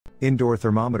Indoor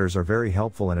thermometers are very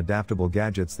helpful and adaptable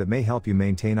gadgets that may help you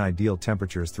maintain ideal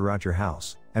temperatures throughout your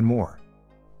house, and more.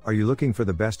 Are you looking for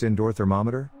the best indoor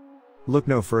thermometer? Look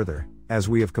no further, as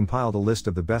we have compiled a list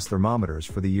of the best thermometers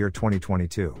for the year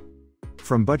 2022.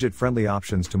 From budget-friendly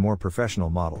options to more professional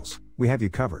models, we have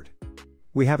you covered.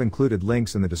 We have included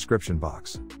links in the description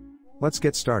box. Let's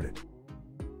get started.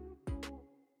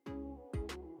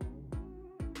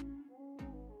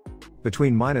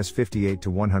 Between -58 to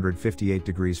 158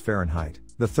 degrees Fahrenheit,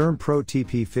 the ThermoPro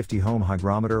TP50 home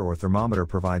hygrometer or thermometer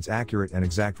provides accurate and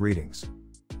exact readings.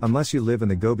 Unless you live in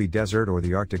the Gobi Desert or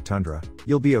the Arctic tundra,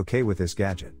 you'll be okay with this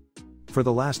gadget. For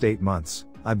the last 8 months,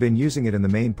 I've been using it in the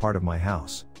main part of my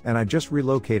house, and I just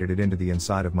relocated it into the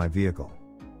inside of my vehicle.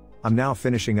 I'm now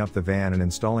finishing up the van and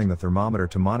installing the thermometer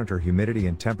to monitor humidity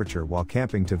and temperature while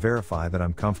camping to verify that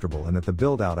I'm comfortable and that the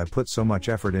build-out I put so much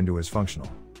effort into is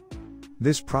functional.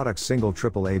 This product's single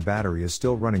AAA battery is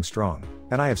still running strong,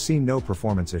 and I have seen no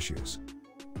performance issues.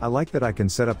 I like that I can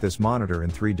set up this monitor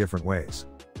in 3 different ways.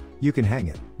 You can hang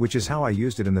it, which is how I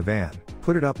used it in the van,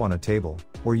 put it up on a table,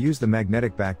 or use the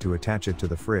magnetic back to attach it to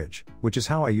the fridge, which is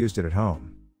how I used it at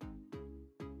home.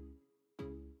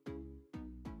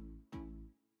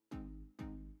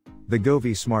 The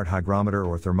Govee Smart Hygrometer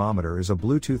or Thermometer is a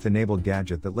Bluetooth-enabled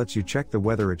gadget that lets you check the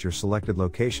weather at your selected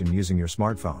location using your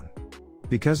smartphone.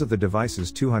 Because of the device's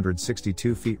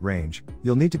 262 feet range,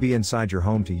 you'll need to be inside your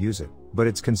home to use it, but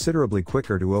it's considerably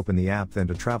quicker to open the app than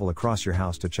to travel across your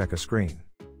house to check a screen.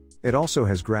 It also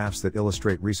has graphs that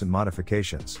illustrate recent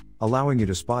modifications, allowing you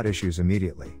to spot issues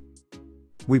immediately.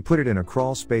 We put it in a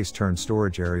crawl space turned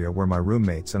storage area where my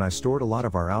roommates and I stored a lot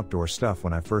of our outdoor stuff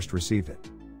when I first received it.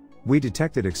 We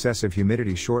detected excessive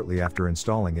humidity shortly after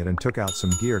installing it and took out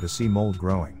some gear to see mold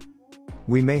growing.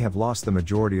 We may have lost the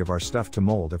majority of our stuff to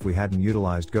mold if we hadn't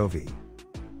utilized Govee.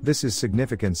 This is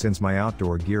significant since my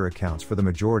outdoor gear accounts for the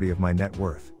majority of my net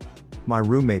worth. My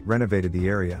roommate renovated the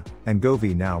area, and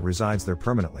Govee now resides there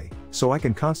permanently, so I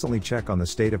can constantly check on the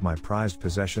state of my prized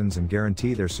possessions and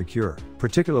guarantee they're secure,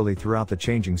 particularly throughout the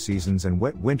changing seasons and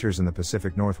wet winters in the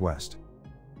Pacific Northwest.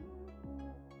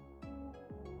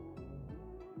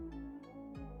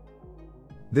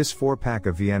 This 4-pack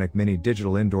of Veanic mini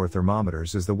digital indoor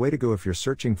thermometers is the way to go if you're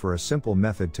searching for a simple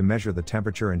method to measure the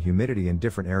temperature and humidity in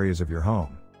different areas of your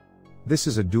home. This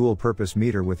is a dual-purpose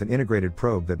meter with an integrated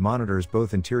probe that monitors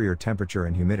both interior temperature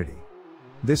and humidity.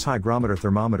 This hygrometer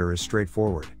thermometer is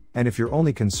straightforward, and if your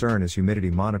only concern is humidity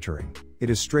monitoring, it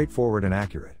is straightforward and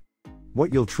accurate.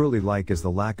 What you'll truly like is the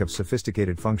lack of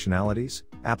sophisticated functionalities,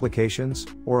 applications,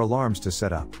 or alarms to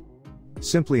set up.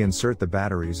 Simply insert the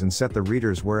batteries and set the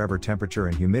readers wherever temperature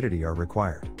and humidity are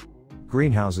required.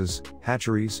 Greenhouses,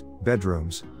 hatcheries,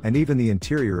 bedrooms, and even the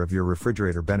interior of your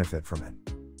refrigerator benefit from it.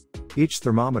 Each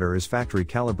thermometer is factory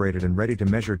calibrated and ready to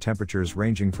measure temperatures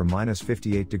ranging from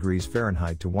 -58 degrees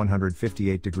Fahrenheit to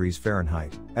 158 degrees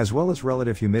Fahrenheit, as well as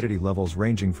relative humidity levels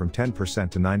ranging from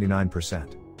 10% to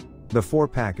 99%. The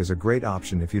 4-pack is a great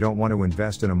option if you don't want to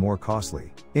invest in a more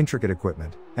costly, intricate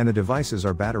equipment, and the devices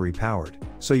are battery powered,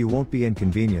 so you won't be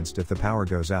inconvenienced if the power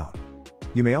goes out.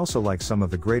 You may also like some of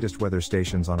the greatest weather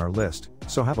stations on our list,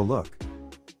 so have a look.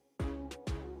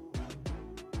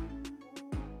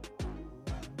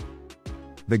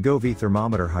 The Govee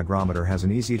Thermometer Hygrometer has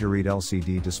an easy-to-read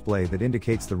LCD display that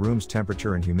indicates the room's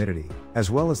temperature and humidity,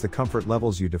 as well as the comfort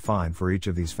levels you define for each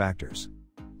of these factors.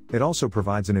 It also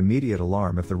provides an immediate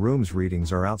alarm if the room's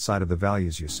readings are outside of the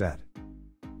values you set.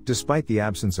 Despite the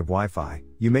absence of Wi-Fi,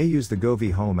 you may use the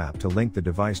Govee Home app to link the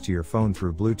device to your phone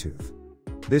through Bluetooth.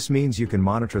 This means you can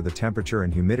monitor the temperature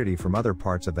and humidity from other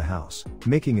parts of the house,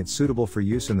 making it suitable for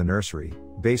use in the nursery,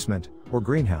 basement, or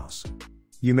greenhouse.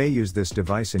 You may use this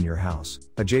device in your house,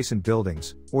 adjacent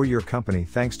buildings, or your company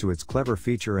thanks to its clever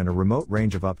feature and a remote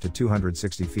range of up to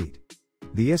 260 feet.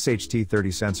 The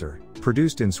SHT-30 sensor,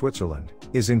 produced in Switzerland,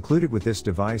 is included with this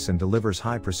device and delivers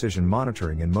high-precision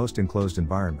monitoring in most enclosed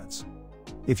environments.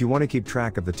 If you want to keep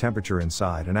track of the temperature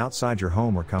inside and outside your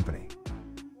home or company.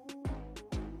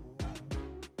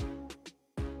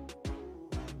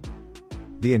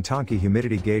 The Antonki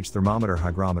Humidity Gauge Thermometer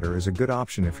Hygrometer is a good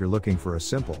option if you're looking for a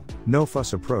simple,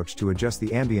 no-fuss approach to adjust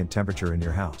the ambient temperature in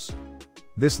your house.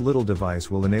 This little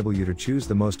device will enable you to choose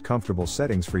the most comfortable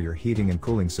settings for your heating and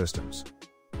cooling systems.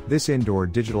 This indoor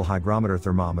digital hygrometer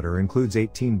thermometer includes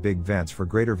 18 big vents for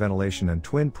greater ventilation and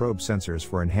twin probe sensors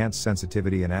for enhanced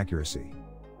sensitivity and accuracy.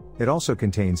 It also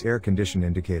contains air condition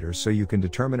indicators so you can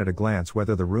determine at a glance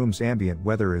whether the room's ambient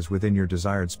weather is within your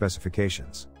desired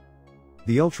specifications.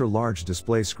 The ultra-large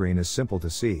display screen is simple to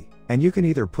see, and you can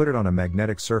either put it on a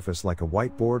magnetic surface like a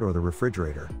whiteboard or the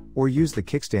refrigerator, or use the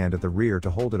kickstand at the rear to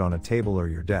hold it on a table or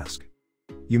your desk.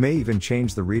 You may even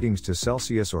change the readings to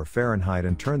Celsius or Fahrenheit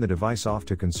and turn the device off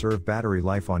to conserve battery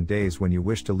life on days when you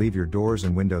wish to leave your doors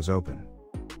and windows open.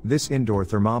 This indoor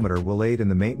thermometer will aid in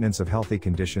the maintenance of healthy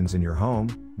conditions in your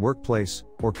home, workplace,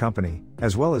 or company,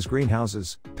 as well as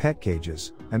greenhouses, pet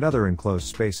cages, and other enclosed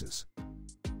spaces.